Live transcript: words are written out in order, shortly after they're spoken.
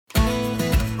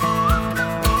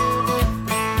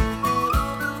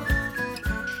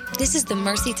This is the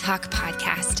Mercy Talk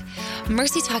podcast.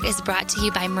 Mercy Talk is brought to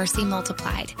you by Mercy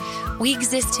Multiplied. We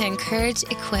exist to encourage,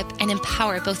 equip, and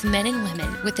empower both men and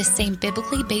women with the same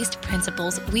biblically based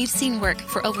principles we've seen work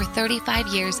for over 35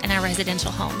 years in our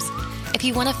residential homes. If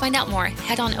you want to find out more,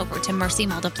 head on over to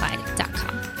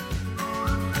mercymultiplied.com.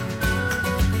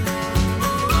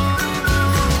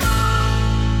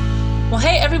 Well,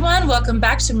 hey, everyone. Welcome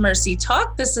back to Mercy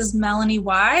Talk. This is Melanie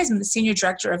Wise. I'm the Senior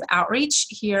Director of Outreach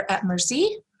here at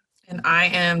Mercy. And I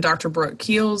am Dr. Brooke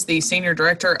Keels, the Senior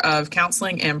Director of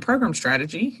Counseling and Program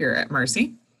Strategy here at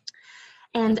Mercy.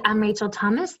 And I'm Rachel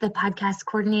Thomas, the Podcast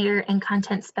Coordinator and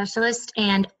Content Specialist.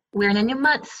 And we're in a new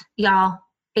month, y'all.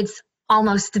 It's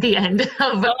almost the end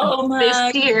of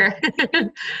this year.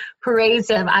 Praise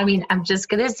Him. I mean, I'm just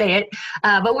going to say it.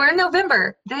 But we're in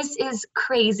November. This is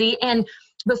crazy. And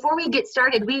before we get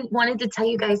started, we wanted to tell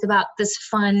you guys about this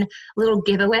fun little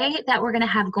giveaway that we're going to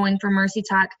have going for Mercy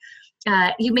Talk.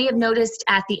 You may have noticed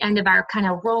at the end of our kind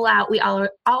of rollout, we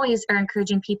always are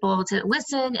encouraging people to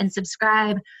listen and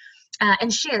subscribe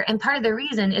and share. And part of the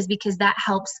reason is because that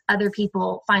helps other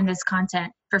people find this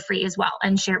content for free as well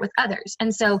and share it with others.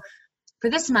 And so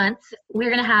for this month, we're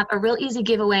going to have a real easy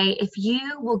giveaway. If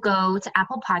you will go to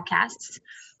Apple Podcasts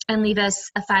and leave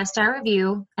us a 5-star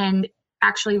review and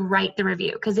actually write the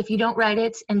review, because if you don't write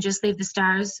it and just leave the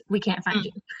stars, we can't find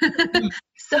you.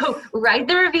 So write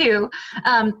the review,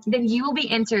 then you will be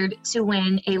entered to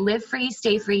win a Live Free,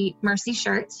 Stay Free Mercy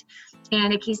shirt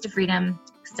and a Keys to Freedom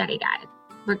study guide.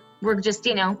 We're just,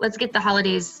 let's get the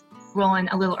holidays rolling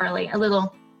a little early, a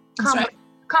little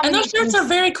And those shirts are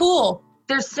very cool.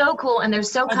 They're so cool and they're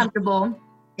so comfortable.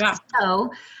 Yeah.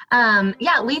 So,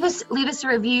 leave us a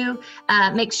review.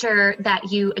 Make sure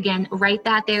that you, again, write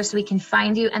that there so we can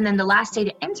find you. And then the last day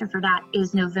to enter for that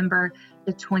is November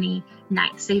the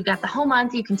 29th. So you've got the whole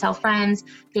month. You can tell friends,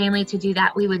 family to do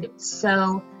that. We would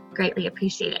so greatly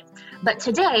appreciate it. But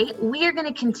today we are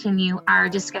going to continue our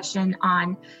discussion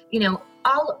on,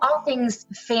 all things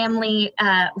family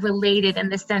related in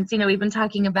the sense, we've been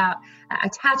talking about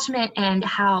attachment and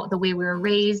how the way we were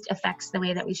raised affects the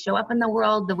way that we show up in the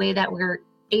world, the way that we're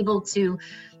able to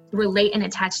relate and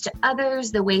attach to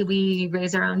others, the way we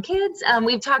raise our own kids.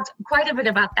 We've talked quite a bit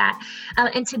about that.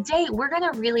 And today we're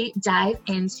going to really dive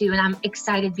into, and I'm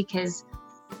excited because,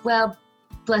 well,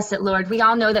 bless it, Lord, we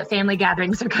all know that family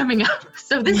gatherings are coming up.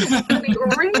 So this is going to be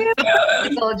real.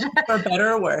 For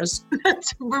better or worse.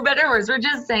 For better or worse, we're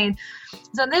just saying.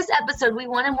 So in this episode, we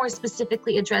want to more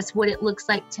specifically address what it looks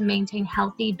like to maintain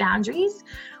healthy boundaries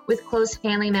with close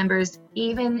family members,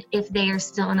 even if they are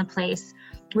still in a place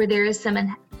where there is some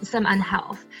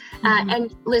unhealth.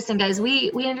 And listen, guys,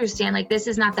 we understand, this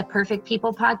is not the perfect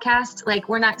people podcast.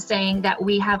 We're not saying that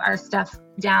we have our stuff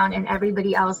down and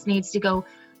everybody else needs to go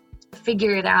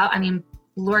figure it out. I mean,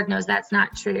 Lord knows that's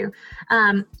not true.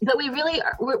 But we really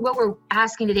what we're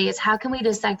asking today is how can we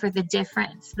decipher the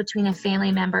difference between a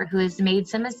family member who has made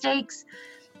some mistakes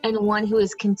and one who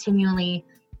is continually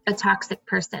a toxic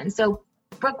person? So,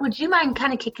 Brooke, would you mind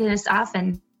kind of kicking us off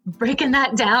and breaking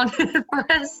that down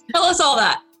for us? Tell us all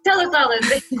that. Tell us all those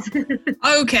things.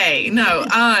 Okay. No.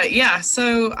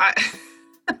 So I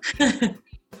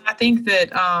think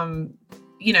that,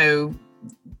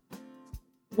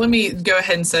 let me go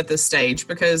ahead and set the stage,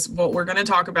 because what we're going to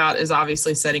talk about is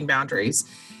obviously setting boundaries.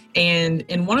 And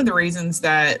one of the reasons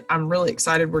that I'm really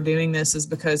excited we're doing this is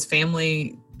because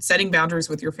setting boundaries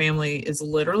with your family is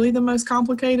literally the most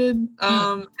complicated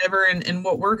ever. And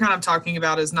what we're kind of talking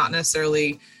about is not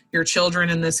necessarily your children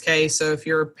in this case. So if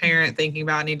you're a parent thinking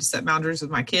about, I need to set boundaries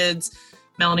with my kids,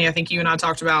 Melanie, I think you and I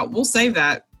talked about, we'll save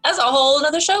that. That's a whole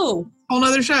other show.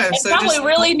 It's so probably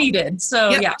really needed.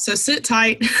 So yeah. So sit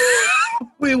tight.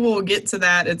 We will get to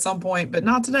that at some point, but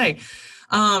not today.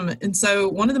 And so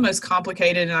one of the most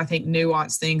complicated and I think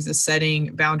nuanced things is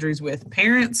setting boundaries with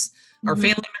parents or family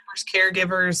members,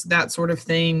 caregivers, that sort of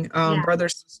thing,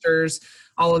 brothers, sisters,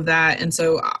 all of that. And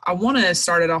so I want to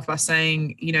start it off by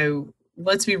saying,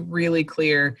 let's be really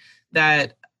clear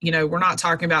that, we're not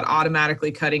talking about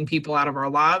automatically cutting people out of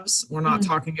our lives. We're not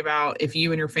talking about if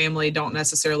you and your family don't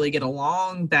necessarily get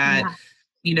along that,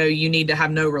 you need to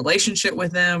have no relationship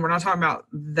with them. We're not talking about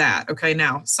that. Okay.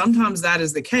 Now, sometimes that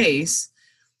is the case,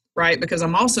 right? Because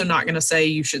I'm also not going to say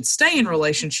you should stay in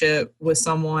relationship with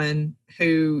someone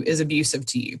who is abusive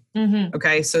to you.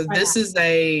 Okay. So this is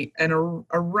an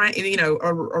array,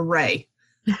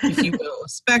 if you will, a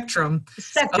spectrum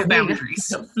of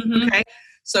boundaries. Okay.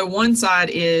 So one side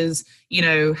is,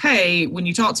 hey, when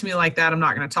you talk to me like that, I'm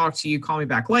not going to talk to you. Call me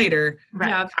back later.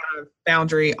 Right. Kind of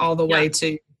boundary all the way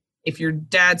to, if your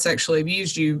dad sexually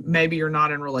abused you, maybe you're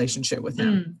not in a relationship with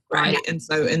him. Right. And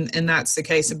so, and that's the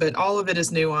case, but all of it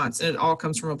is nuance, and it all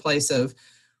comes from a place of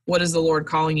what is the Lord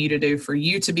calling you to do for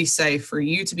you to be safe, for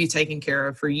you to be taken care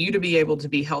of, for you to be able to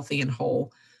be healthy and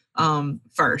whole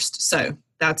first. So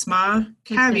that's my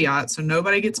caveat. So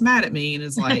nobody gets mad at me and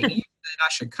is like, you said I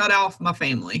should cut off my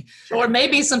family. Or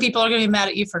maybe some people are going to be mad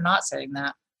at you for not saying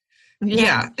that.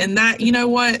 Yeah. And that, you know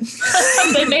what?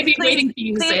 They may be waiting for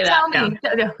you to say that.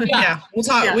 Yeah. We'll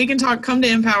talk. Yeah. We can talk, come to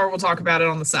Empower. We'll talk about it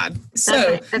on the side.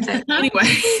 So That's it.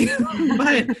 Anyway,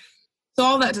 but so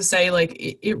all that to say, like,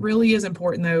 it really is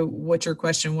important, though, what your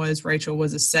question was, Rachel,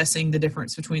 was assessing the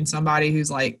difference between somebody who's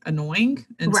like annoying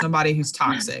and somebody who's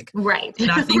toxic. Right.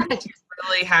 And I think you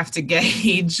really have to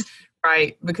gauge,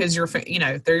 right, because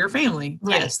they're your family.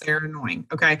 Right. Yes, they're annoying.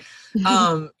 Okay.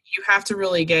 You have to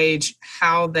really gauge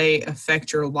how they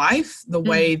affect your life, the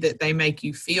way that they make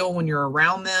you feel when you're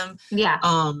around them. Yeah.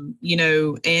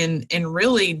 And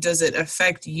really, does it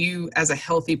affect you as a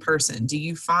healthy person? Do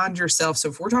you find yourself, so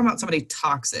if we're talking about somebody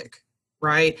toxic,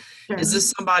 right? Sure. Is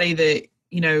this somebody that,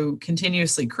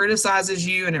 continuously criticizes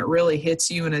you and it really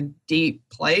hits you in a deep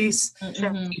place?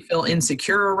 Mm-hmm. You feel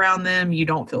insecure around them. You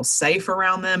don't feel safe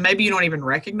around them. Maybe you don't even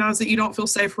recognize that you don't feel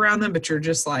safe around them, but you're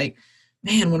just like,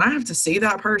 man, when I have to see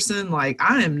that person, like,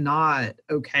 I am not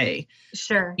okay.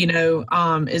 Sure.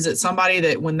 Is it somebody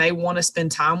that when they want to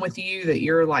spend time with you that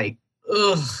you're like,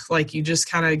 ugh, like you just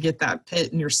kind of get that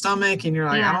pit in your stomach and you're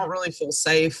like, I don't really feel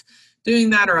safe doing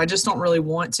that, or I just don't really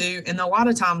want to. And a lot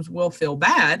of times we'll feel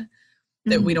bad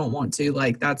that we don't want to,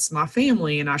 like, that's my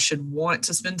family and I should want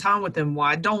to spend time with them.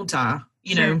 Why don't I?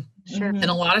 Sure. And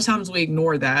a lot of times we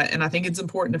ignore that. And I think it's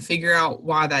important to figure out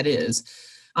why that is.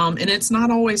 And it's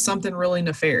not always something really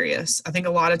nefarious. I think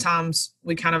a lot of times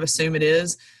we kind of assume it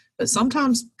is, but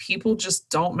sometimes people just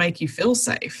don't make you feel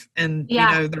safe, and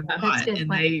they're not, and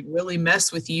they really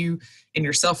mess with you and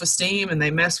your self-esteem, and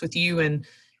they mess with you, and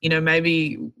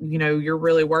maybe you're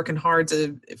really working hard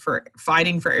for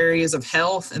fighting for areas of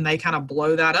health, and they kind of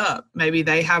blow that up. Maybe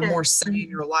they have more say in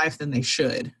your life than they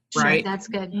should, right? That's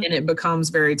good. And it becomes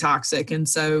very toxic. And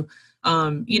so,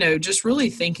 just really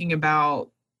thinking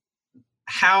about,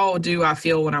 how do I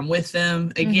feel when I'm with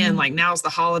them? Again, like now's the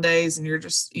holidays and you're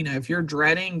just, if you're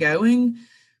dreading going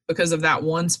because of that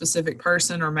one specific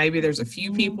person, or maybe there's a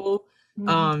few people,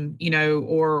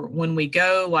 or when we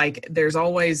go, like there's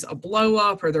always a blow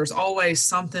up or there's always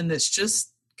something that's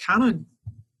just kind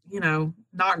of,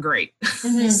 not great. So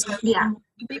I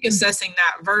think assessing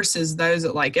that versus those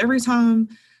that like every time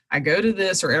I go to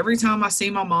this or every time I see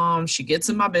my mom, she gets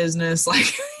in my business,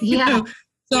 like,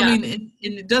 So, I mean,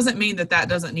 it doesn't mean that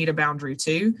doesn't need a boundary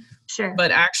too. Sure.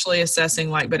 But actually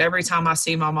assessing but every time I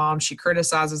see my mom, she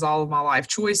criticizes all of my life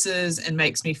choices and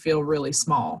makes me feel really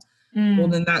small. Well,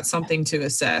 then that's something to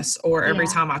assess. Or every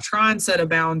time I try and set a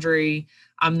boundary,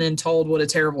 I'm then told what a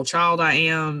terrible child I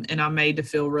am and I'm made to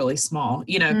feel really small,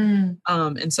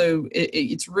 and so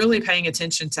it's really paying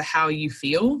attention to how you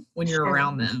feel when you're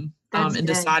around them, and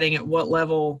deciding at what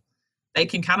level they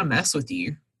can kind of mess with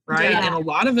you. Right. Yeah. And a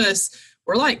lot of us,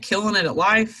 we're like killing it at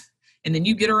life. And then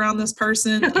you get around this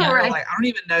person and you're like, I don't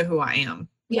even know who I am.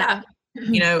 Yeah.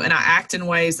 And I act in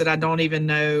ways that I don't even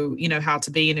know, how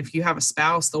to be. And if you have a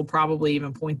spouse, they'll probably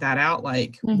even point that out.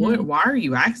 Like, why are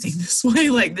you acting this way?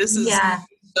 Like, this is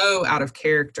so out of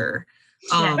character.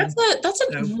 That's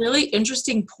a really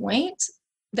interesting point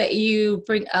that you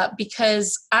bring up,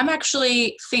 because I'm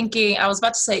actually thinking, I was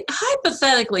about to say,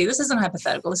 hypothetically, this isn't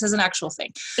hypothetical, this is an actual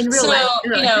thing. In real life.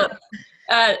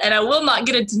 And I will not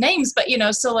get into names, but,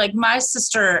 so like my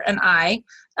sister and I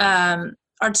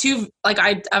are two, like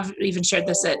I've even shared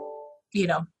this at,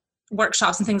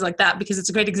 workshops and things like that, because it's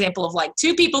a great example of like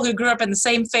two people who grew up in the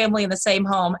same family in the same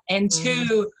home, and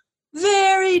two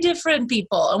very different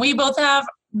people. And we both have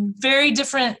very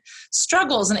different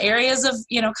struggles and areas of,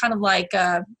 kind of like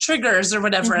triggers or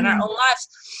whatever in our own lives.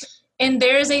 And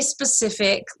there's a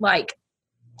specific like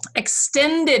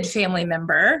extended family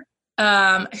member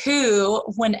who,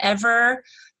 whenever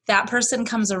that person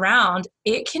comes around,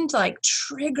 it can like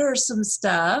trigger some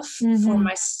stuff for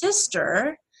my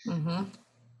sister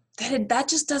that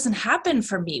just doesn't happen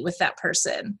for me with that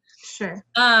person. Sure.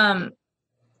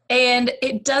 And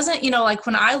it doesn't, like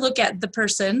when I look at the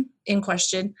person in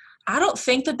question, I don't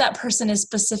think that person is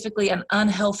specifically an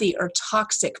unhealthy or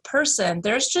toxic person.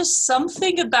 There's just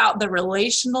something about the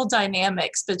relational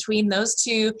dynamics between those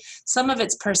two. Some of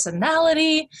it's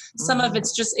personality, some of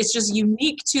it's just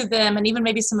unique to them, and even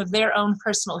maybe some of their own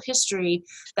personal history,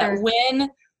 that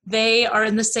when they are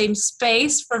in the same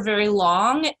space for very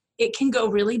long, it can go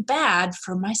really bad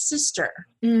for my sister.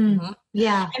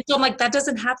 Yeah. And so I'm like, that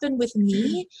doesn't happen with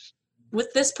me,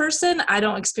 with this person. I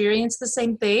don't experience the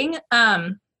same thing.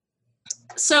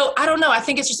 So I don't know. I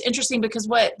think it's just interesting because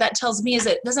what that tells me is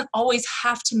it doesn't always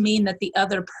have to mean that the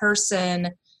other person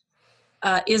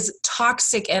is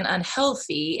toxic and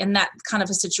unhealthy in that kind of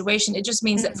a situation. It just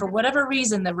means that for whatever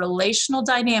reason, the relational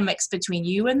dynamics between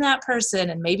you and that person,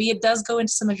 and maybe it does go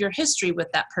into some of your history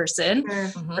with that person,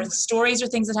 or stories or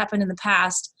things that happened in the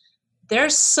past,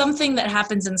 there's something that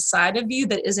happens inside of you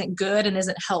that isn't good and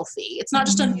isn't healthy. It's not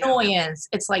just annoyance.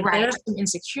 It's like there's some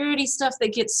insecurity stuff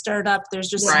that gets stirred up. There's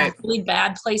just some really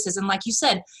bad places. And like you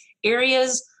said,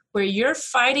 areas where you're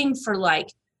fighting for like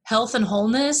health and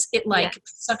wholeness, it like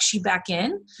sucks you back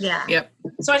in. Yeah. Yep.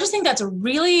 So I just think that's a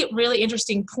really, really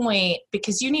interesting point,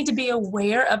 because you need to be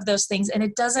aware of those things. And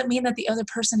it doesn't mean that the other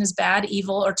person is bad,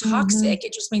 evil, or toxic.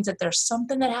 It just means that there's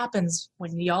something that happens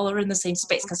when y'all are in the same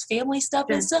space, because family stuff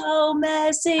is so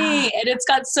messy and it's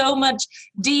got so much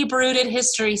deep-rooted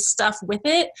history stuff with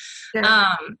it.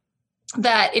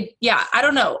 That it, I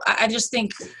don't know. I just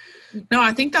think. No,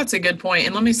 I think that's a good point.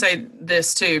 And let me say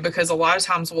this too, because a lot of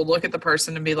times we'll look at the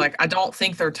person and be like, I don't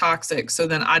think they're toxic, so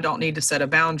then I don't need to set a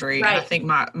boundary. Right. And I think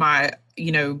my,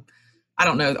 you know, I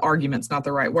don't know, argument's not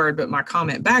the right word, but my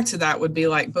comment back to that would be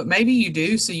like, but maybe you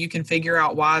do, so you can figure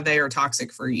out why they are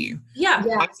toxic for you. Yeah.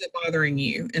 Why is it bothering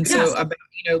you? And so, about,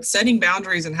 you know, setting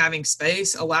boundaries and having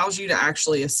space allows you to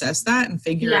actually assess that and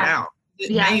figure it out.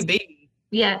 It may be.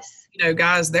 Yes. You know,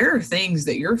 guys, there are things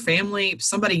that your family,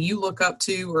 somebody you look up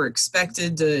to or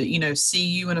expected to, you know, see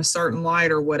you in a certain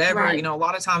light or whatever, you know, a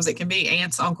lot of times it can be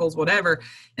aunts, uncles, whatever,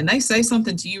 and they say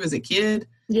something to you as a kid.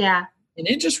 Yeah. And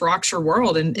it just rocks your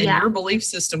world, and your belief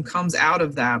system comes out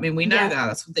of that. I mean, we know that.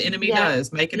 That's what the enemy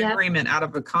does, make an agreement out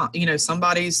of you know,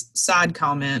 somebody's side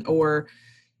comment, or,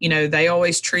 you know, they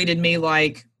always treated me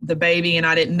like the baby and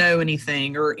I didn't know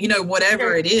anything, or, you know,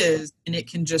 whatever it is. And it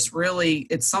can just really,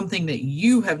 it's something that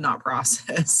you have not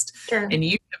processed and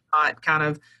you have not kind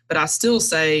of, but I still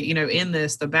say, you know, in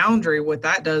this, the boundary, what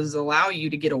that does is allow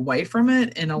you to get away from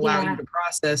it and allow you to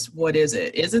process, what is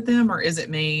it? Is it them, or is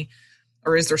it me?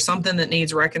 Or is there something that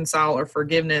needs reconcile or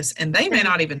forgiveness? And they may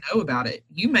not even know about it.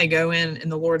 You may go in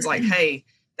and the Lord's like, hey,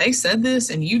 they said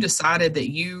this and you decided that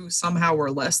you somehow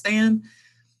were less than.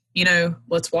 You know,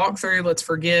 let's walk through, let's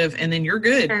forgive, and then you're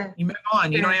good. You move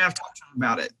on. You don't even have to talk to them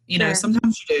about it. You know,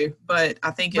 sometimes you do, but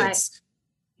I think it's,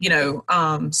 you know,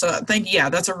 so I think,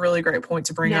 that's a really great point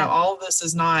to bring up. All of this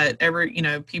is not you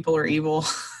know, people are evil.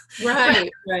 Right.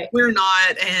 We're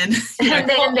not. And you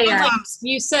know, they are.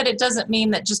 You said it doesn't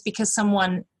mean that just because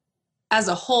someone as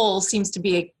a whole seems to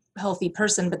be a healthy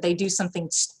person, but they do something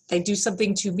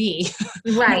to me.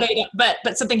 Right.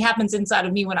 but something happens inside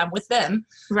of me when I'm with them.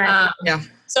 Right.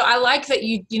 So I like that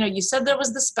you know, you said there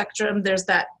was the spectrum. There's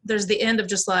the end of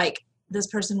just like, this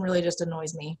person really just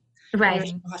annoys me. Right.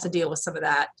 You have to deal with some of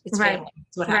that. It's family.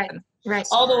 It's what happened. Right.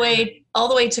 All the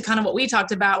way to kind of what we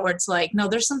talked about, where it's like, no,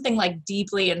 there's something like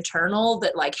deeply internal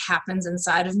that like happens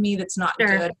inside of me that's not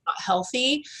good, not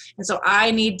healthy. And so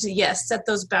I need to, set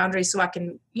those boundaries so I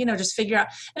can, you know, just figure out.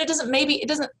 And it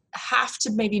doesn't have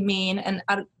to maybe mean, and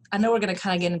I know we're going to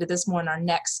kind of get into this more in our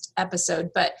next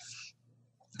episode, but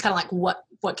kind of like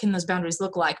what can those boundaries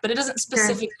look like? But it doesn't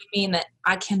specifically mean that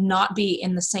I cannot be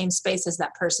in the same space as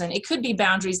that person. It could be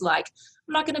boundaries like,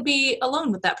 I'm not going to be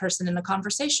alone with that person in a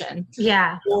conversation.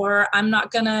 Yeah. Or I'm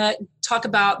not going to talk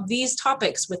about these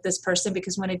topics with this person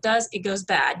because when it does, it goes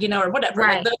bad, you know, or whatever.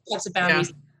 Right. Like those types of boundaries.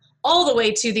 Yeah. All the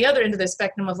way to the other end of the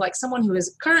spectrum of like someone who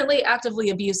is currently actively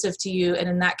abusive to you. And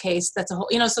in that case, that's a whole,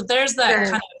 you know, so there's that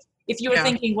kind of, if you were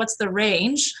thinking, what's the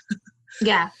range?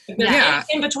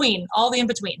 In between, all the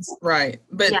in-betweens. Right.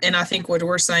 But, and I think what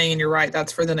we're saying, and you're right,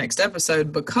 that's for the next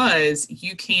episode, because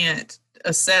you can't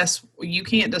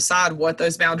decide what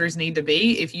those boundaries need to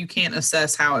be if you can't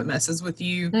assess how it messes with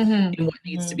you and what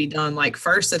needs to be done. Like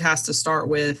first it has to start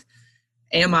with,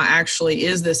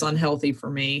 is this unhealthy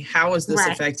for me? How is this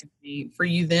affecting me? For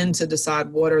you then to decide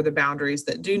what are the boundaries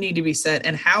that do need to be set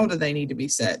and how do they need to be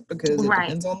set? Because it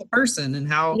depends on the person and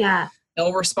how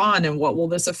they'll respond and what will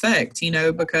this affect, you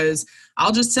know, because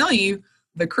I'll just tell you,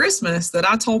 the Christmas that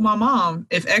I told my mom,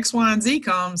 if X, Y, and Z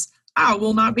comes, I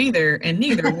will not be there, and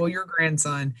neither will your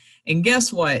grandson. And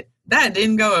guess what? That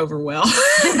didn't go over well.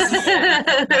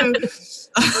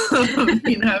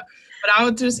 You know, but I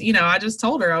would just, you know, I just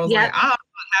told her, I was like, I'm not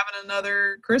having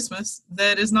another Christmas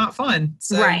that is not fun.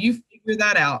 So you figure figure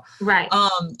that out. Right.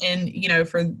 And you know,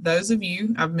 for those of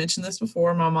you, I've mentioned this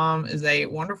before, my mom is a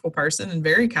wonderful person and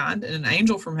very kind and an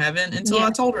angel from heaven until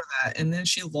I told her that. And then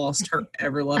she lost her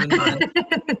ever loving mind.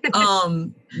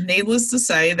 Needless to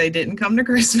say, they didn't come to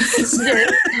Christmas.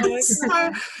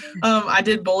 So, I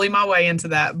did bully my way into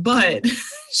that, but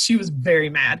she was very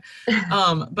mad.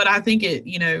 But I think it,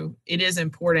 you know, it is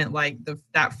important, like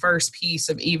that first piece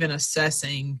of even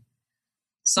assessing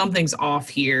something's off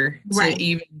here to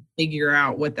even figure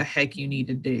out what the heck you need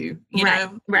to do. You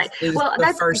know, is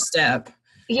the first step.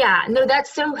 Yeah, no,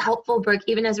 that's so helpful, Brooke.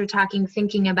 Even as we're talking,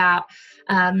 thinking about,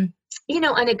 you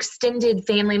know, an extended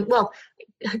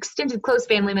close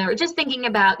family member, just thinking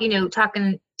about, you know,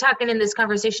 talking in this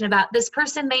conversation about this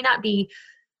person may not be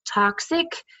toxic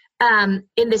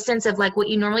in the sense of like what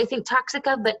you normally think toxic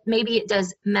of, but maybe it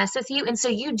does mess with you. And so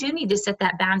you do need to set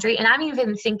that boundary. And I'm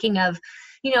even thinking of,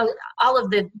 you know, all of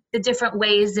the different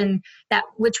ways in that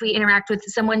which we interact with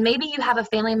someone. Maybe you have a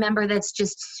family member that's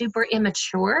just super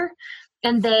immature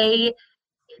and they're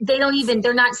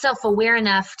not self-aware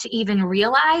enough to even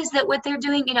realize that what they're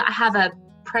doing. You know, I have a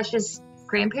precious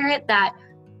grandparent that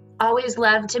always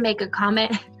loved to make a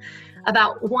comment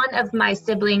about one of my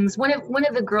siblings, one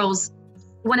of the girls,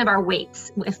 one of our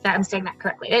waits, if I'm saying that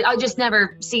correctly. It just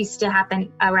never ceased to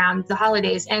happen around the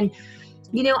holidays. And,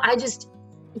 you know, I just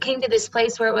came to this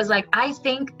place where it was like, I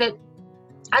think that,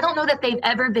 I don't know that they've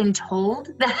ever been told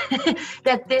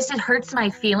that this hurts my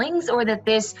feelings or that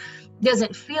this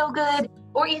doesn't feel good,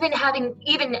 or even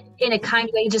in a kind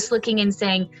way, just looking and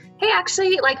saying, hey,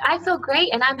 actually, like, I feel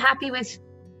great and I'm happy with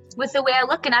the way I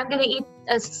look and I'm going to eat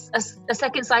a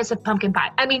second slice of pumpkin pie.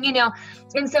 I mean, you know,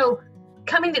 and so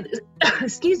coming to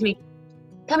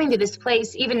this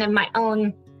place, even in my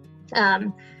own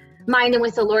mind and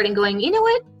with the Lord, and going, you know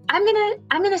what, I'm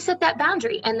gonna set that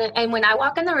boundary. And when I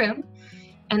walk in the room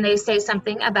and they say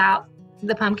something about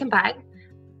the pumpkin pie,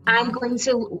 I'm going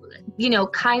to, you know,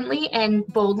 kindly and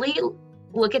boldly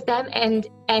look at them and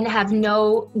have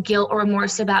no guilt or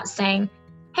remorse about saying,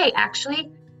 hey,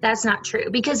 actually, that's not true.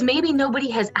 Because maybe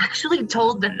nobody has actually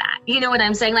told them that. You know what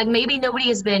I'm saying? Like, maybe nobody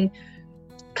has been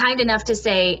kind enough to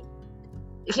say,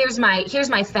 here's my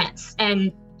fence,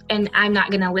 and I'm not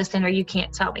going to listen, or you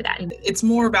can't tell me that. It's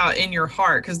more about in your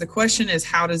heart, because the question is,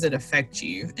 how does it affect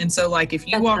you? And so, like, if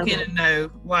you walk in and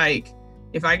know, like,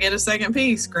 if I get a second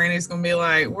piece, Granny's going to be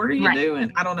like, what are you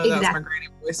doing? I don't know. That's my granny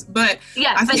voice. But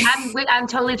yeah, I'm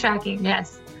totally tracking.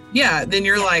 Yes. Yeah. Then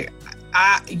you're like,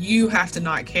 you have to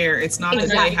not care. It's not that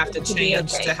they have to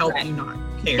change to help you not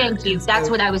care. Thank you. That's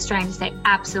what I was trying to say.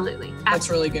 Absolutely. That's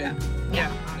really good. Yeah.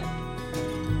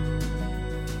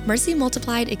 Mercy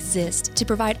Multiplied exists to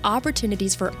provide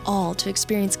opportunities for all to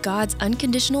experience God's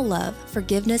unconditional love,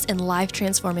 forgiveness, and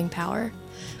life-transforming power.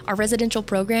 Our residential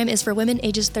program is for women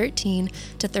ages 13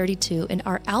 to 32, and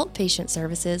our outpatient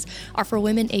services are for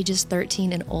women ages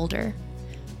 13 and older.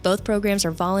 Both programs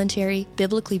are voluntary,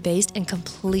 biblically based, and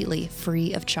completely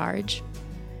free of charge.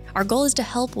 Our goal is to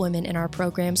help women in our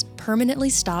programs permanently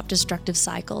stop destructive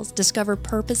cycles, discover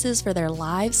purposes for their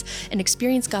lives, and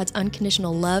experience God's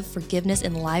unconditional love, forgiveness,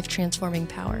 and life-transforming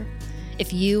power.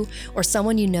 If you or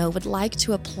someone you know would like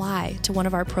to apply to one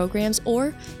of our programs,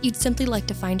 or you'd simply like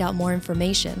to find out more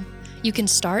information, you can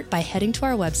start by heading to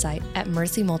our website at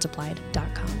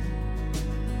mercymultiplied.com.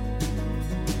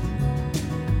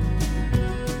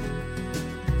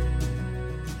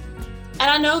 And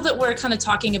I know that we're kind of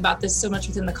talking about this so much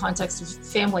within the context of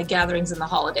family gatherings and the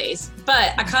holidays,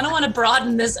 but I kind of want to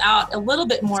broaden this out a little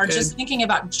bit more, just thinking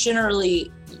about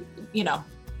generally, you know,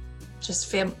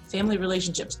 just family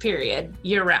relationships, period,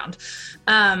 year round.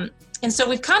 And so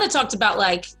we've kind of talked about,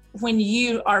 like, when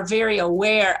you are very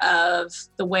aware of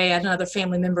the way another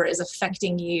family member is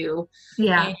affecting you,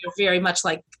 and you're very much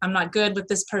like, I'm not good with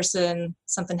this person,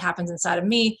 something happens inside of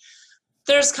me.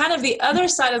 There's kind of the other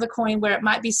side of the coin where it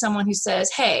might be someone who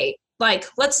says, hey, like,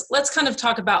 let's kind of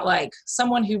talk about, like,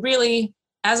 someone who really,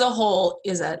 as a whole,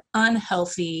 is an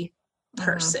unhealthy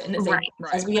person.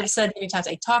 As we have said many times,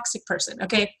 a toxic person.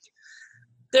 Okay.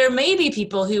 There may be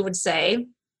people who would say,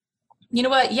 you know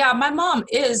what? Yeah, my mom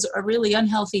is a really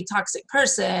unhealthy, toxic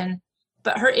person,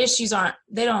 but her issues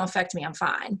they don't affect me. I'm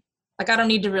fine. Like, I don't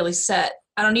need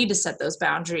to set those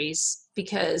boundaries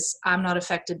because I'm not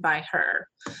affected by her.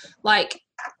 Like,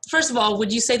 first of all,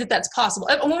 would you say that that's possible?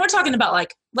 When we're talking about,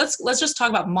 like, let's just talk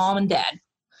about mom and dad.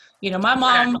 You know, my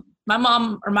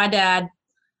mom or my dad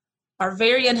are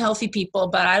very unhealthy people,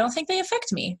 but I don't think they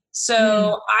affect me.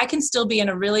 So I can still be in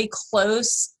a really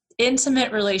close,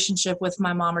 intimate relationship with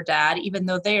my mom or dad, even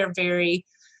though they are very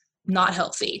not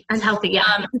healthy. Unhealthy,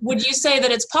 yeah. Would you say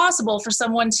that it's possible for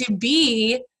someone to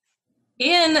be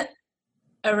in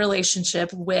a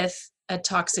relationship with a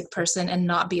toxic person and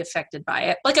not be affected by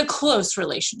it? Like a close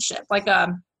relationship, like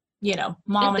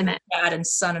mom and dad and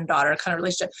son and daughter kind of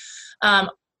relationship.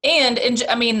 And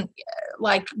I mean,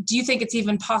 like, do you think it's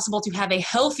even possible to have a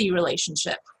healthy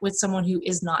relationship with someone who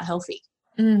is not healthy?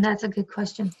 That's a good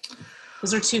question.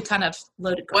 Those are two kind of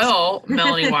loaded questions. Well,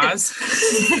 Melanie Wise,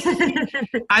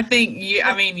 I think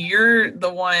you're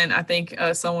the one. I think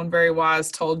someone very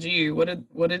wise told you.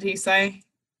 What did he say?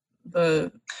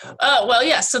 So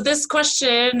this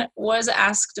question was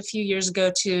asked a few years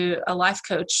ago to a life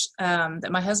coach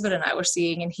that my husband and I were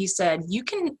seeing, and he said, you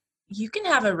can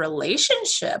have a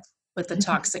relationship with a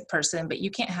toxic person, but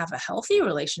you can't have a healthy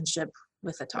relationship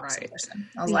with a toxic person.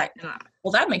 I was like,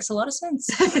 well, that makes a lot of sense.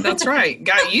 That's right.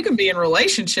 Guy, you can be in a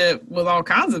relationship with all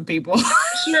kinds of people.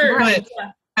 Sure. But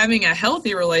having a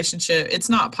healthy relationship, it's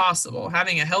not possible.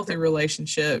 Having a healthy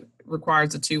relationship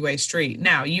requires a two-way street.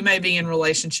 Now, you may be in a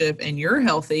relationship and you're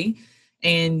healthy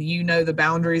and you know the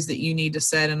boundaries that you need to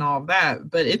set and all of that,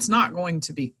 but it's not going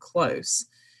to be close.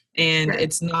 And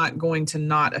it's not going to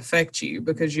not affect you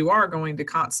because you are going to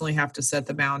constantly have to set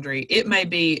the boundary. It may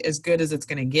be as good as it's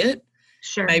going to get.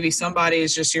 Sure. Maybe somebody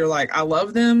is just, you're like, I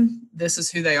love them. This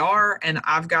is who they are. And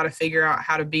I've got to figure out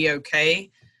how to be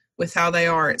okay with how they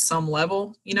are at some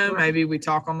level. Maybe we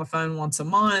talk on the phone once a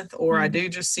month, or I do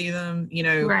just see them,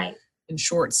 in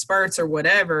short spurts or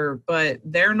whatever, but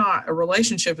a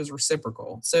relationship is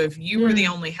reciprocal. So if you are the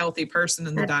only healthy person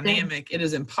in the dynamic, it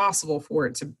is impossible for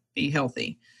it to be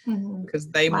healthy because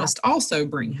they must also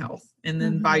bring health. And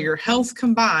then by your health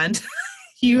combined,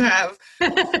 you have,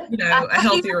 a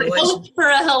healthy relationship. For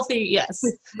a healthy, yes.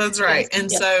 That's right. Yes.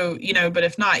 And so, but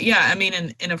if not,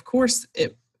 and of course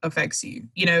it affects you,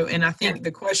 and I think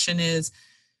the question is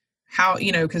how,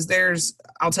 because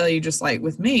I'll tell you, just like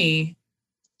with me,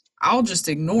 I'll just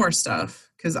ignore stuff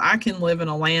because I can live in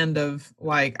a land of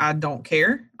like, I don't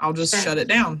care. I'll just shut it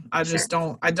down. I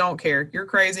don't care. You're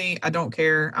crazy. I don't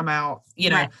care. I'm out,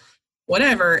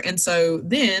 whatever. And so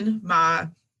then my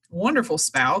wonderful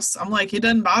spouse, I'm like, it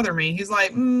doesn't bother me. He's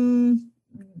like,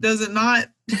 does it not?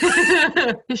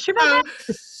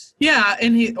 Yeah.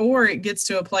 And it gets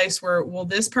to a place where, well,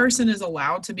 this person is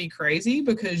allowed to be crazy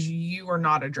because you are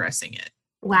not addressing it.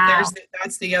 Wow.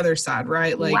 That's the other side,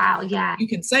 right? Like, wow, yeah. You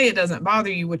can say it doesn't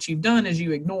bother you. What you've done is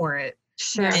you ignore it.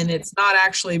 Sure. And it's not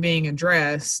actually being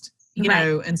addressed,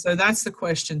 know, and so that's the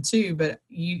question too. But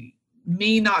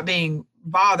me not being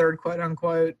bothered, quote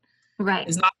unquote,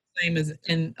 is not the same as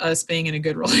in us being in a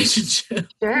good relationship.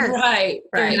 Sure. Right.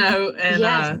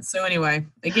 And so anyway,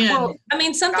 again, well, I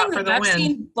mean, something that I've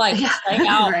seen like playing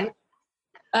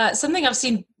out, something I've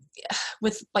seen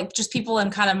with like just people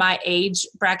in kind of my age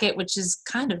bracket, which is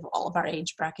kind of all of our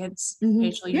age brackets.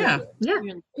 Usually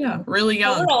really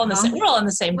young. We're all in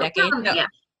the same decade. Yeah.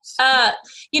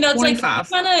 It's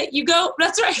 25. Like kind of you go.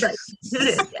 That's right.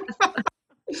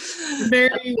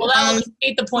 Very well, that will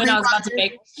defeat the point I was about to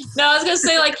make. No, I was going to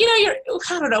say, like, I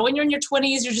don't know, when you're in your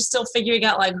 20s, you're just still figuring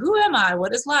out, like, who am I?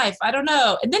 What is life? I don't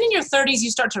know. And then in your 30s, you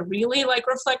start to really, like,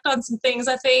 reflect on some things,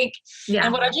 I think. Yeah.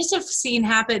 And what I just have seen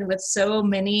happen with so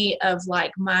many of,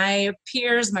 like, my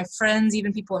peers, my friends,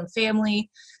 even people in family,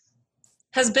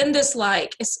 has been this,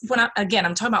 like,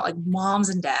 I'm talking about, like, moms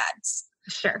and dads.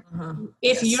 Sure.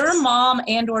 If your mom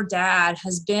and or dad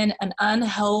has been an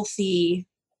unhealthy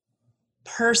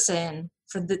person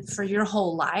for your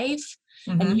whole life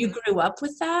and you grew up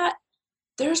with that,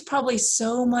 there's probably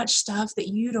so much stuff that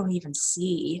you don't even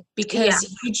see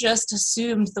because you just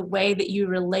assumed the way that you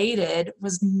related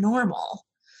was normal.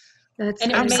 And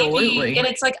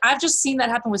it's like I've just seen that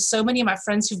happen with so many of my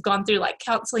friends who've gone through like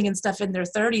counseling and stuff in their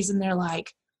 30s, and they're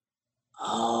like,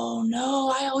 oh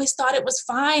no, I always thought it was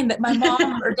fine that my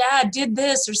mom or dad did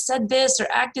this or said this or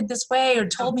acted this way or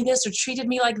told me this or treated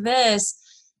me like this.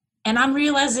 And I'm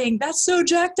realizing that's so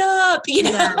jacked up,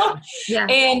 Yeah.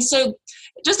 And so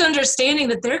just understanding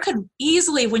that there could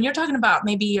easily, when you're talking about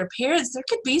maybe your parents, there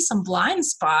could be some blind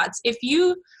spots. If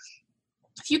you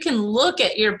can look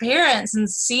at your parents and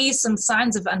see some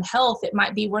signs of unhealth, it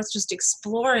might be worth just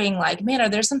exploring, like, man, are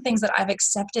there some things that I've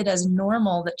accepted as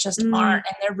normal that just aren't,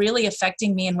 and they're really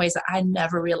affecting me in ways that I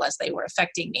never realized they were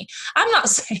affecting me. I'm not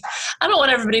saying, I don't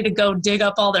want everybody to go dig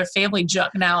up all their family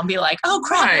junk now and be like, oh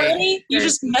crap, really? You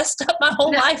just messed up my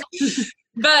whole life.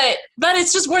 But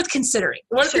it's just worth considering.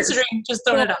 Just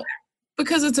throwing it out there.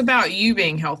 Because it's about you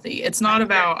being healthy. It's not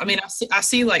about, I mean, I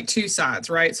see like two sides,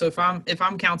 right? So if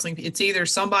I'm counseling, it's either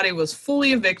somebody was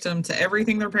fully a victim to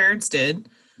everything their parents did,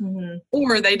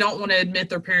 or they don't want to admit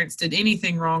their parents did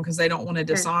anything wrong because they don't want to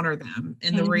dishonor them.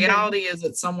 And the reality is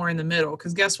it's somewhere in the middle,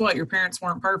 because guess what? Your parents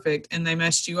weren't perfect and they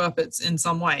messed you up in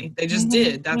some way. They just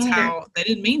did. That's how they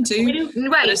didn't mean to.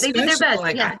 Right. They did their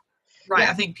best.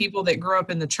 I think people that grew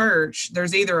up in the church,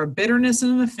 there's either a bitterness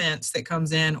and an offense that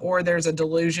comes in, or there's a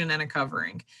delusion and a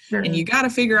covering. And you got to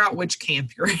figure out which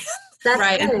camp you're in. That's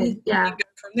right. And you go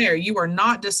from there. You are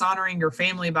not dishonoring your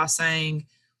family by saying,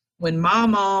 when my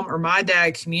mom or my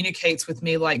dad communicates with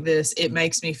me like this, it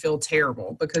makes me feel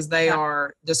terrible, because they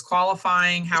are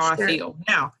disqualifying how I feel.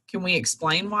 Now, can we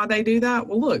explain why they do that?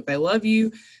 Well, look, they love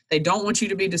you. They don't want you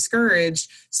to be discouraged.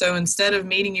 So instead of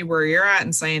meeting you where you're at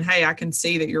and saying, hey, I can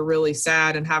see that you're really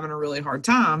sad and having a really hard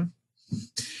time,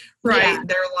 right?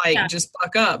 They're like, just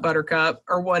buck up, buttercup,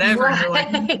 or whatever. And you're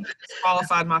like, you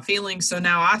disqualified my feelings. So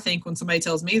now I think when somebody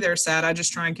tells me they're sad, I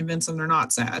just try and convince them they're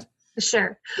not sad.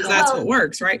 Sure. That's what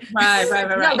works, right? Right.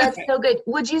 No, that's so good.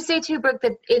 Would you say too, Brooke,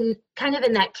 that in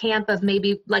that camp of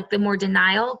maybe like the more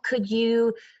denial, could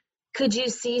you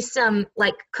see some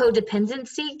like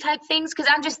codependency type things?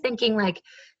 Because I'm just thinking like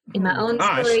in my own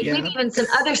story, maybe even some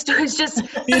other stories, just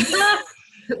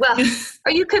well,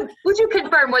 would you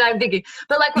confirm what I'm thinking?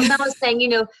 But like what Mel was saying,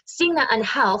 seeing that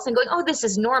unhealth and going, oh, this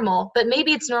is normal, but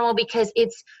maybe it's normal because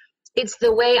it's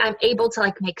the way I'm able to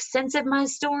like make sense of my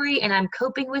story and I'm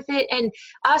coping with it. And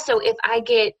also if I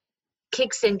get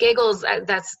kicks and giggles,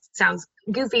 that sounds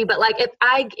goofy, but like if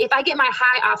I get my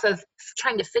high off of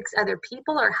trying to fix other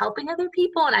people or helping other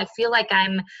people, and I feel like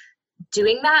I'm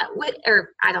doing that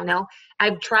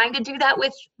I'm trying to do that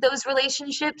with those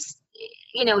relationships,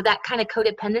 that kind of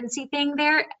codependency thing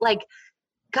there, like,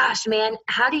 gosh, man,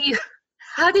 how do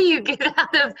you get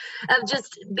out of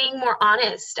just being more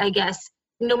honest, I guess,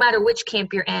 no matter which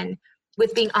camp you're in,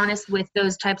 with being honest with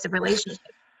those types of relationships?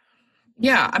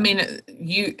 Yeah. I mean,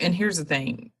 and here's the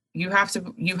thing, you have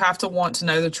to want to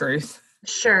know the truth.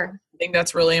 Sure. I think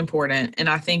that's really important. And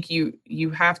I think you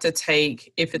have to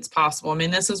take, if it's possible, I mean,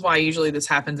 this is why usually this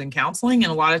happens in counseling.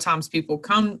 And a lot of times people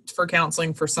come for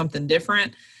counseling for something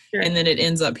different. Sure. And then it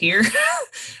ends up here,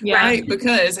 right?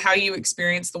 Because how you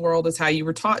experience the world is how you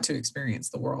were taught to experience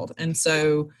the world. And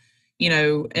so,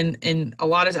 and a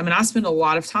lot of, I spend a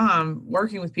lot of time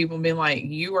working with people and being like,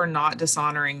 you are not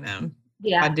dishonoring them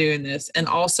by doing this. And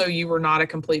also you were not a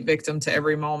complete victim to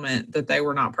every moment that they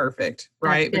were not perfect,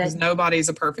 right? Because nobody's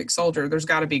a perfect soldier. There's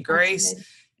got to be grace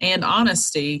and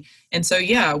honesty. And so,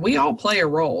 we all play a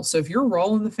role. So if your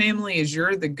role in the family is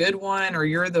you're the good one, or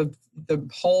you're the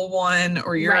whole one,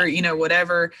 or you're,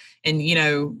 whatever.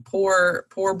 And, poor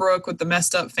Brooke with the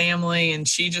messed up family, and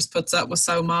she just puts up with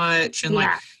so much. And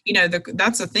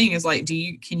that's the thing is like,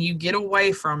 can you get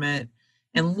away from it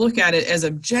and look at it as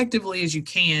objectively as you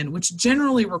can, which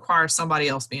generally requires somebody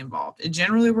else be involved. It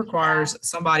generally requires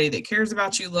somebody that cares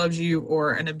about you, loves you,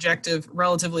 or an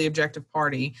relatively objective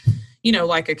party,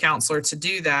 like a counselor, to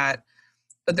do that.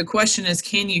 But the question is,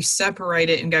 can you separate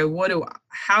it and go,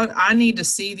 how I need to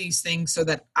see these things so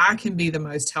that I can be the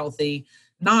most healthy,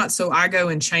 not so I go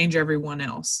and change everyone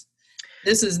else.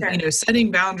 This is,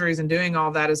 setting boundaries and doing all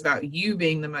that is about you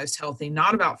being the most healthy,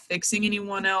 not about fixing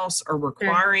anyone else or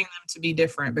requiring them to be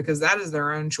different, because that is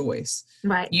their own choice.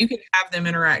 Right. You can have them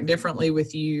interact differently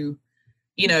with you,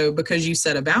 because you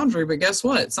set a boundary, but guess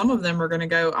what? Some of them are going to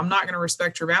go, I'm not going to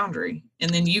respect your boundary.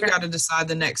 And then you've got to decide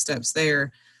the next steps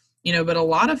there. But a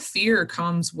lot of fear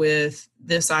comes with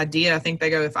this idea. I think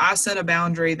they go, if I set a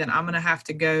boundary, then I'm going to have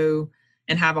to go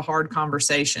and have a hard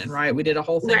conversation, right? We did a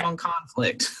whole thing on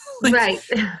conflict.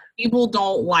 People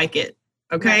don't like it.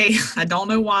 Okay. Right. I don't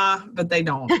know why, but they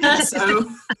don't. And so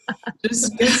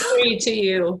just it's scary to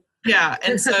you. Yeah.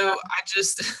 And so I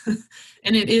just,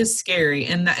 and it is scary.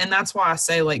 And that's why I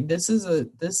say, like, this is a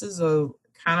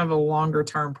kind of a longer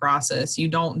term process. You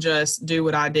don't just do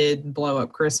what I did and blow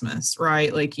up Christmas,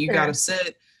 right? Like you got to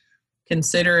sit,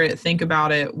 consider it, think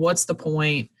about it. What's the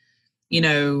point?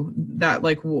 That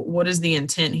like, what is the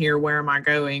intent here? Where am I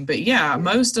going? But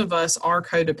most of us are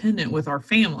codependent with our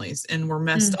families, and we're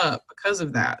messed up because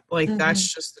of that. Like,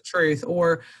 that's just the truth.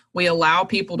 Or we allow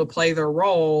people to play their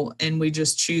role and we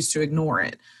just choose to ignore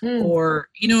it. Or,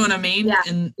 you know what I mean?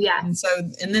 Yeah. And so,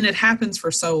 and then it happens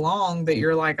for so long that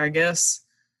you're like, I guess,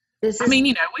 I'll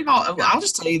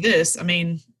just tell you this. I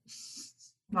mean,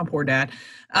 my poor dad.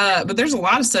 But there's a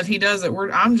lot of stuff he does that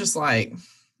I'm just like,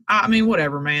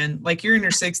 whatever, man. Like, you're in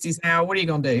your 60s now. What are you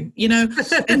going to do?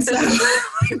 And so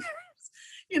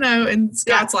and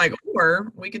Scott's like,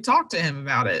 or we could talk to him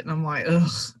about it. And I'm like,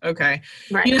 ugh, okay.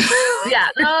 Right. Yeah.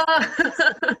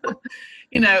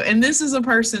 And this is a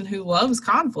person who loves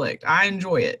conflict. I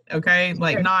enjoy it. Okay.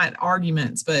 Like Sure. not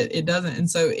arguments, but it doesn't. And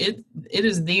so it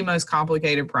is the most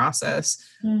complicated process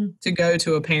to go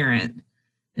to a parent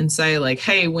and say like,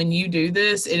 hey, when you do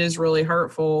this, it is really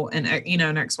hurtful and,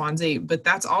 and X, Y, and Z, but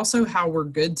that's also how we're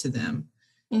good to them.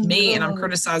 Me, and I'm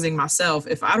criticizing myself.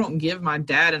 If I don't give my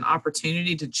dad an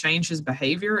opportunity to change his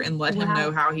behavior and let him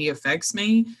know how he affects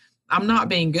me, I'm not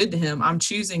being good to him. I'm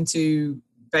choosing to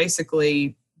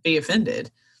basically be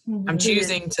offended. I'm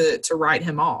choosing to write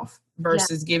him off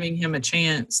versus giving him a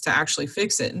chance to actually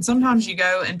fix it. And sometimes you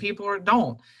go and people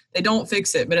they don't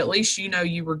fix it, but at least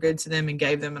you were good to them and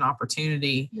gave them an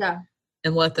opportunity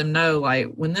and let them know, like,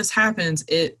 when this happens,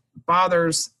 it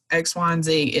bothers X, Y, and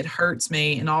Z, it hurts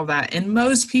me and all that. And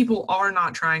most people are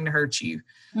not trying to hurt you.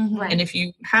 Right. And if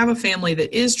you have a family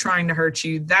that is trying to hurt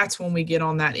you, that's when we get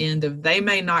on that end of they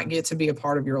may not get to be a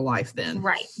part of your life then.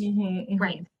 Right.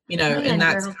 Right. And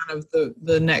that's kind of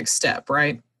the next step,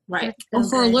 right? Right. Or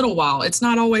for a little while. It's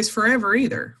not always forever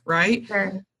either, right?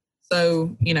 Sure.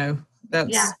 So,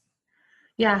 that's...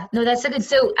 Yeah. No, that's so good.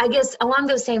 So I guess along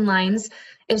those same lines,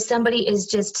 if somebody is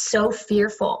just so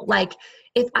fearful, like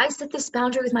if I set this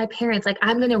boundary with my parents, like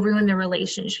I'm going to ruin the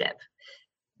relationship.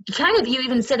 Kind of you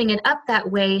even setting it up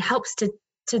that way helps to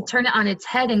turn it on its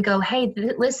head and go, hey,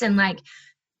 listen, like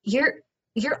you're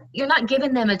not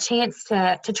giving them a chance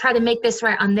to try to make this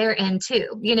right on their end too.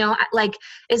 Like,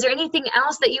 is there anything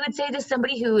else that you would say to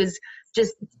somebody who is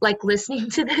just like listening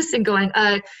to this and going,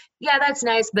 yeah, that's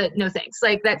nice, but no thanks.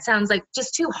 Like, that sounds like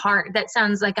just too hard. That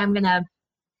sounds like I'm going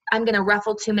to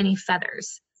ruffle too many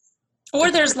feathers. Or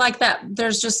there's like that,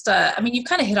 there's just, you've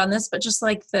kind of hit on this, but just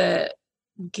like the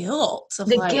guilt of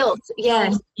guilt.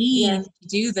 Yes. To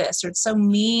do this, or it's so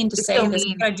mean to say this.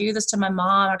 Could I do this to my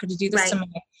mom? Or could I do this to my,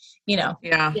 Yeah.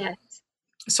 Yes.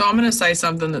 So I'm going to say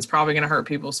something that's probably going to hurt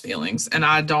people's feelings. And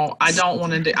I don't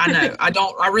want to do,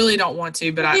 I really don't want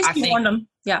to, but I think. Warned them.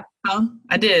 Yeah.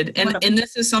 I did. And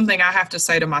this is something I have to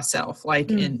say to myself,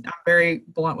 and I'm very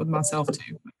blunt with myself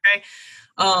too.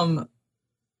 Okay.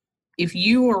 If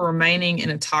you are remaining in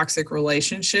a toxic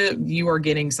relationship, you are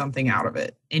getting something out of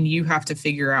it, and you have to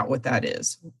figure out what that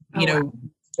is.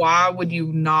 Why would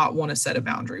you not want to set a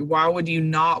boundary? Why would you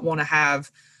not want to have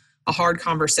a hard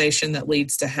conversation that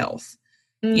leads to health?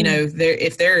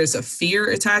 If there is a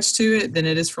fear attached to it, then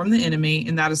it is from the enemy,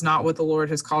 and that is not what the Lord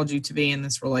has called you to be in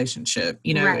this relationship.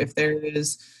 If there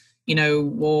is,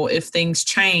 if things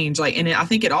change, I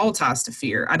think it all ties to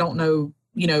fear. I don't know,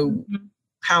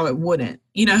 how it wouldn't,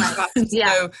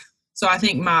 So I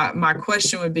think my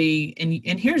question would be,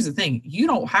 and here's the thing, you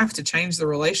don't have to change the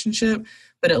relationship,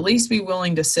 but at least be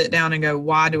willing to sit down and go,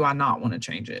 why do I not want to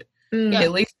change it?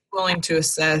 At least be willing to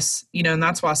assess, and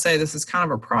that's why I say this is kind of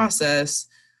a process,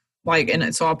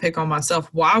 so I'll pick on myself.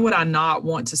 Why would I not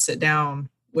want to sit down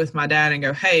with my dad and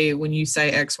go, hey, when you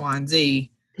say X, Y, and Z,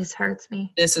 this hurts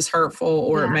me. This is hurtful,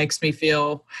 or it makes me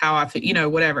feel how I feel,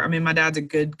 whatever. I mean, my dad's a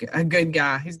good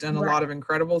guy. He's done a lot of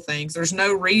incredible things. There's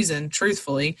no reason,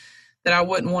 truthfully, that I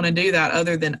wouldn't want to do that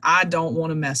other than I don't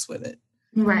want to mess with it.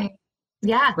 Right.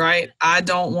 Yeah. Right. I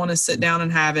don't want to sit down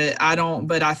and have it.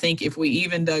 But I think if we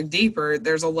even dug deeper,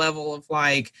 there's a level of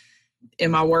like,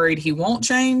 am I worried he won't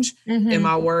change? Am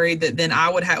I worried that then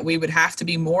we would have to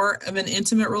be more of an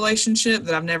intimate relationship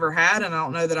that I've never had? And I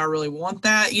don't know that I really want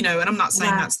that, and I'm not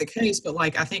saying that's the case, but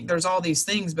I think there's all these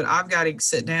things, but I've got to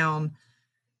sit down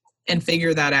and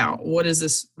figure that out. What is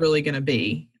this really going to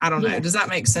be? I don't know. Does that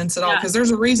make sense at all? Because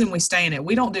there's a reason we stay in it.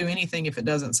 We don't do anything if it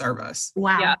doesn't serve us.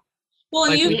 Wow. Yeah. Well,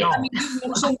 and you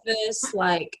mentioned this,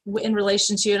 in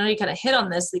relation to, I know you kind of hit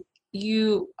on this,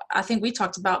 I think we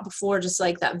talked about before, just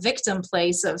that victim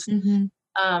place of,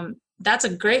 that's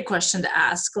a great question to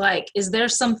ask. Is there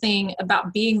something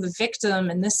about being the victim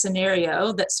in this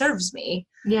scenario that serves me?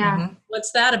 Yeah.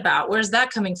 What's that about? Where's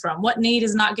that coming from? What need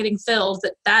is not getting filled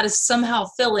that is somehow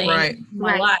filling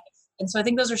my life? And so I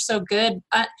think those are so good.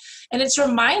 And it's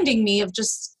reminding me of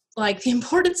just the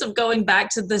importance of going back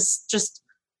to this just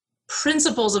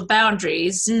principles of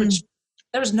boundaries, which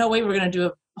there was no way we were going to do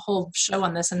a whole show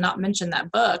on this and not mention that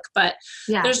book, but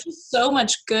there's just so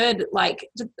much good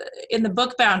in the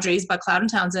book Boundaries by Cloud and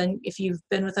Townsend. If you've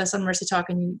been with us on Mercy Talk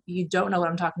and you don't know what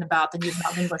I'm talking about, then you've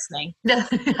not been listening.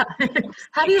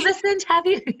 Have you listened?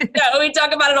 Yeah, we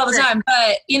talk about it all the time,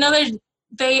 but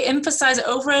they emphasize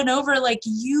over and over,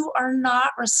 you are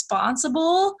not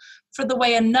responsible for the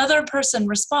way another person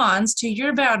responds to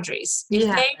your boundaries.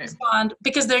 If they respond,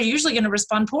 because they're usually going to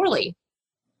respond poorly.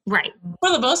 Right.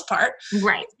 For the most part.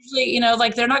 Right. Usually,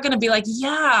 like they're not going to be like,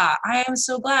 yeah, I am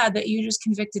so glad that you just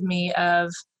convicted me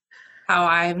of how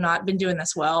I have not been doing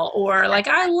this well. Or like,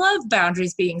 I love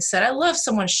boundaries being set. I love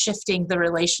someone shifting the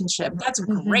relationship. That's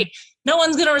great. No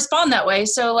one's going to respond that way.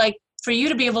 So like for you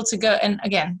to be able to go, and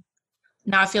again,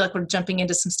 now I feel like we're jumping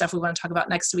into some stuff we want to talk about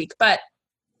next week, but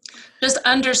just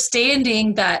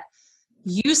understanding that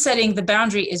you setting the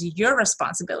boundary is your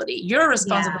responsibility. Your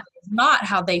responsibility is not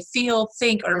how they feel,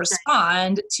 think, or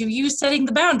respond to you setting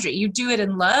the boundary. You do it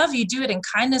in love, you do it in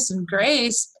kindness and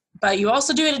grace, but you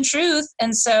also do it in truth.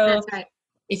 And so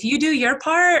if you do your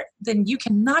part, then you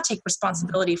cannot take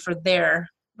responsibility for their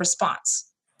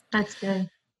response. That's good.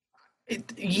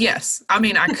 Yes. I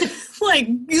mean, I like,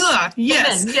 yeah,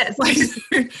 yes. Yes. Like,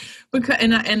 because,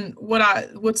 and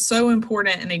what's so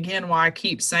important, and again, why I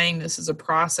keep saying this is a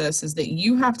process, is that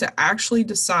you have to actually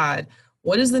decide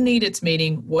what is the need it's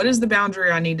meeting, what is the boundary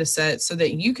I need to set, so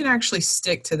that you can actually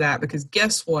stick to that. Because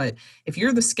guess what? If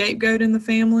you're the scapegoat in the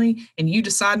family and you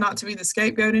decide not to be the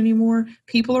scapegoat anymore,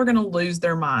 people are going to lose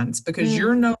their minds because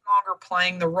you're no longer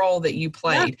playing the role that you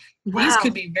played. Yeah. Wow. These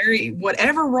could be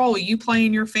whatever role you play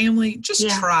in your family, just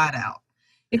try it out.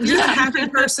 If you're a happy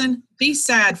person, be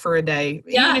sad for a day,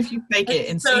 even if you fake it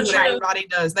and see what everybody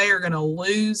does. They are going to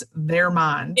lose their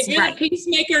minds. If you're the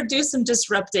peacemaker, do some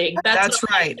disrupting. That's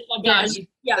right. Oh my gosh.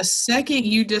 Yeah. The second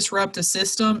you disrupt a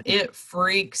system, it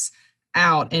freaks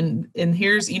out. And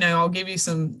here's, I'll give you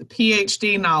some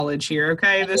PhD knowledge here.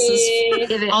 Okay. This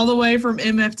is all the way from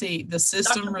MFT. The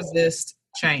system resists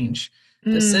change.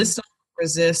 The system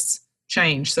resists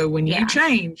change. So when you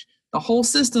change, the whole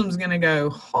system's going to go,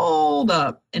 hold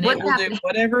up, and it will do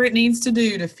whatever it needs to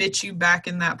do to fit you back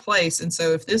in that place. And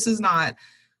so if this is not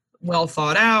well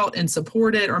thought out and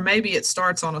supported, or maybe it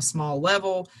starts on a small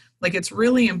level, like it's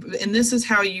really, and this is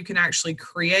how you can actually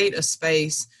create a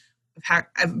space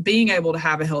of being able to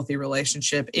have a healthy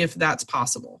relationship if that's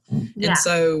possible. And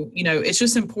so, it's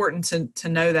just important to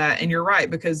know that. And you're right,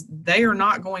 because they are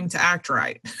not going to act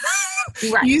right.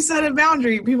 You set a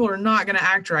boundary, people are not going to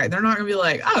act right. They're not going to be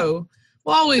like, oh,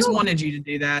 well, I always wanted you to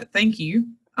do that. Thank you.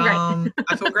 I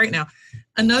feel great now.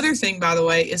 Another thing, by the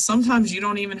way, is sometimes you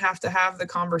don't even have to have the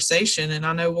conversation. And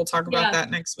I know we'll talk about that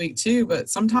next week too, but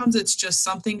sometimes it's just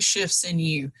something shifts in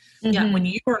you. Mm-hmm. When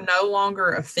you are no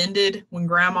longer offended when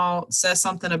grandma says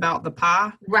something about the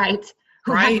pie. Right.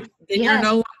 Then you're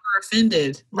no longer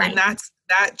offended. And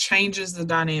that changes the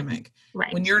dynamic.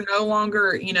 Right. When you're no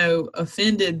longer,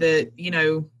 offended that,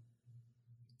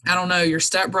 I don't know, your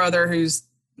stepbrother who's,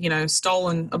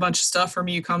 stolen a bunch of stuff from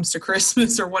you comes to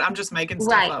Christmas or what, I'm just making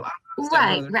stuff up.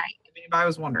 Right. If anybody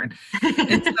was wondering.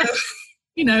 And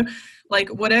so, like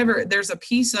whatever, there's a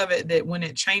piece of it that when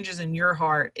it changes in your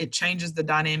heart, it changes the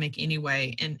dynamic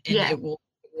anyway. And it will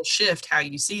shift how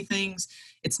you see things.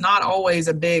 It's not always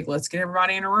a big, let's get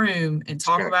everybody in a room and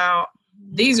talk about,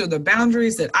 these are the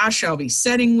boundaries that I shall be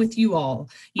setting with you all.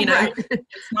 It's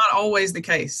not always the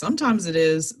case. Sometimes it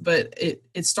is, but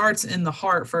it starts in the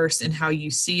heart first, and how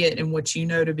you see it and what you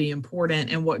know to be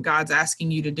important and what God's asking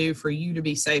you to do for you to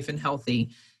be safe and healthy.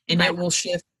 And it will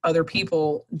shift other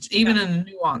people, even in a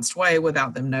nuanced way,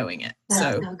 without them knowing it. That's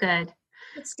so good.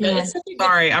 It's good. Yeah.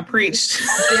 Sorry, I preached.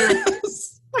 I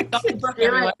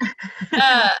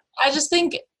just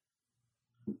think,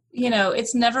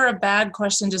 it's never a bad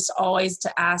question just always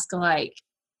to ask, like,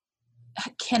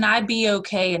 can I be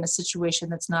okay in a situation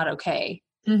that's not okay?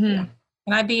 Mm-hmm.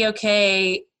 Can I be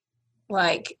okay?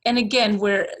 Like, and again,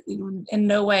 we're in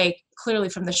no way, clearly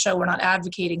from the show, we're not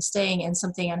advocating staying in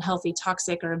something unhealthy,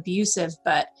 toxic, or abusive,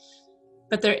 but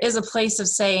there is a place of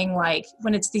saying, like,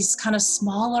 when it's these kind of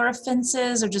smaller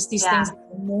offenses or just these things like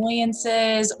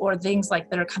annoyances or things like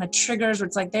that are kind of triggers where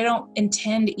it's like they don't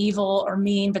intend evil or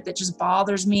mean, but that just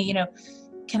bothers me,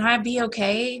 can I be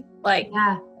okay? Like,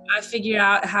 I figure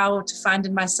out how to find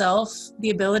in myself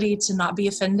the ability to not be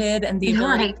offended and the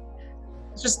ability.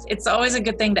 It's always a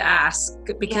good thing to ask,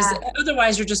 because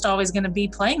otherwise you're just always going to be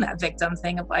playing that victim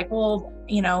thing of like, well,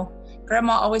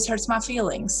 grandma always hurts my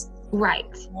feelings. Right.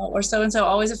 Or so-and-so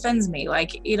always offends me.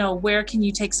 Like, where can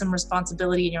you take some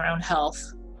responsibility in your own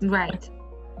health? Right.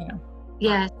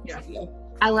 Yes.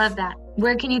 I love that.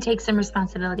 Where can you take some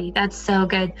responsibility? That's so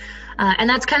good. And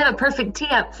that's kind of a perfect tee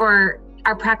up for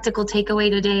our practical takeaway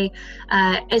today,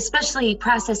 especially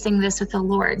processing this with the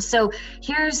Lord. So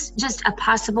here's just a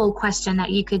possible question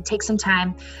that you could take some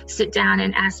time, sit down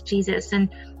and ask Jesus, and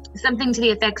something to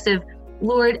the effects of,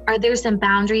 Lord, are there some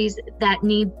boundaries that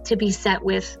need to be set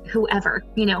with whoever,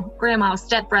 grandma,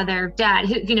 stepbrother, dad,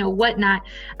 whatnot?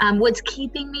 What's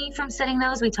keeping me from setting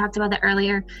those? We talked about that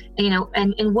earlier,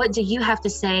 and what do you have to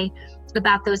say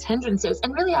about those hindrances,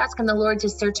 and really asking the Lord to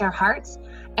search our hearts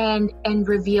and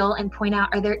reveal and point out,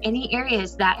 are there any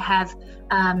areas that have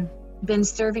been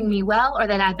serving me well, or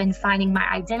that I've been finding my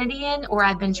identity in, or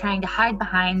I've been trying to hide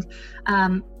behind,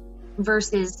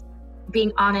 versus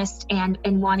being honest and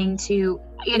wanting to,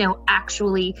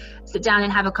 actually sit down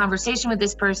and have a conversation with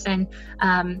this person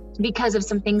because of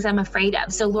some things I'm afraid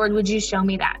of. So Lord, would you show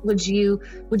me that? Would you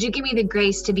give me the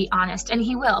grace to be honest? And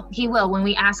he will when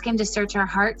we ask him to search our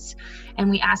hearts, and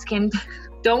we ask him,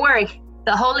 don't worry,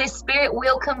 the Holy Spirit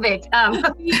will convict.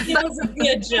 He does a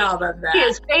good job of that. He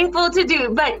is faithful to do,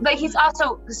 but he's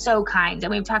also so kind.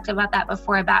 And we've talked about that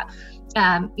before, about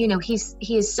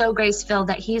he is so grace-filled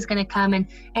that he's going to come, and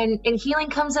healing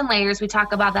comes in layers. We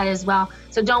talk about that as well.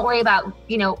 So don't worry about,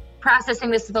 processing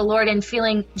this with the Lord and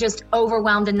feeling just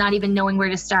overwhelmed and not even knowing where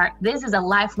to start. This is a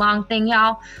lifelong thing,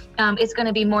 y'all. It's going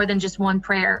to be more than just one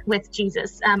prayer with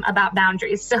Jesus about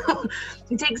boundaries. So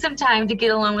take some time to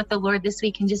get along with the Lord this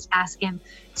week and just ask him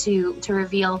to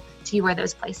reveal to you where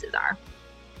those places are.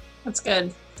 That's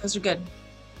good. Those are good.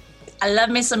 I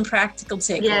love me some practical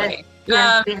takeaway.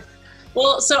 Yes.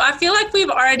 Well, so I feel like we've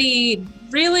already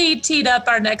really teed up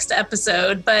our next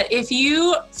episode, but if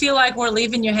you feel like we're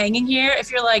leaving you hanging here,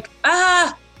 if you're like,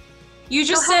 you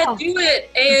just said do it,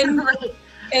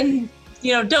 and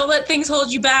don't let things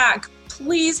hold you back,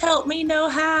 please help me know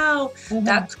how. Mm-hmm.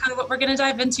 That's kind of what we're going to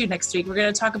dive into next week. We're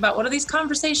going to talk about, what do these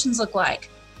conversations look like?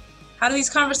 How do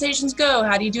these conversations go?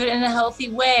 How do you do it in a healthy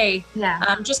way?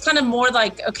 Yeah. Just kind of more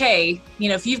like, okay,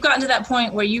 if you've gotten to that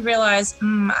point where you realize,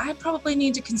 I probably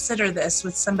need to consider this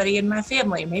with somebody in my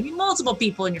family, maybe multiple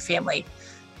people in your family,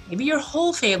 maybe your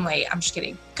whole family. I'm just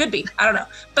kidding. Could be. I don't know.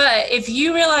 But if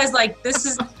you realize, like, this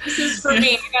is for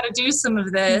me, I got to do some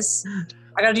of this.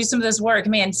 I got to do some of this work,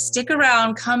 man. Stick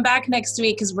around, come back next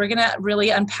week, because we're going to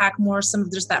really unpack more some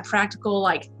of just that practical,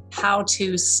 like,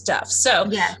 how-to stuff. So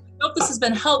yeah. I hope this has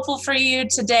been helpful for you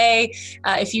today.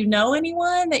 If you know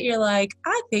anyone that you're like,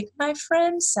 I think my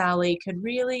friend Sally could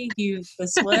really use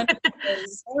this one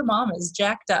because her mom is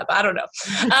jacked up. I don't know.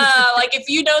 Like, if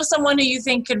you know someone who you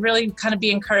think could really kind of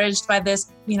be encouraged by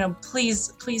this,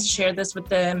 please share this with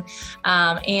them.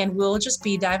 And we'll just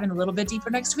be diving a little bit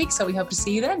deeper next week. So we hope to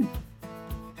see you then.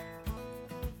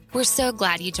 We're so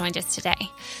glad you joined us today.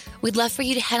 We'd love for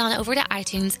you to head on over to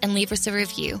iTunes and leave us a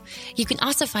review. You can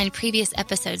also find previous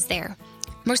episodes there.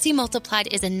 Mercy Multiplied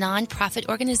is a nonprofit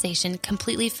organization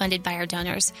completely funded by our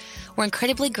donors. We're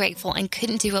incredibly grateful and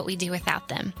couldn't do what we do without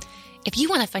them. If you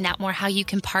want to find out more how you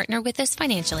can partner with us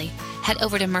financially, head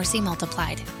over to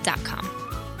mercymultiplied.com.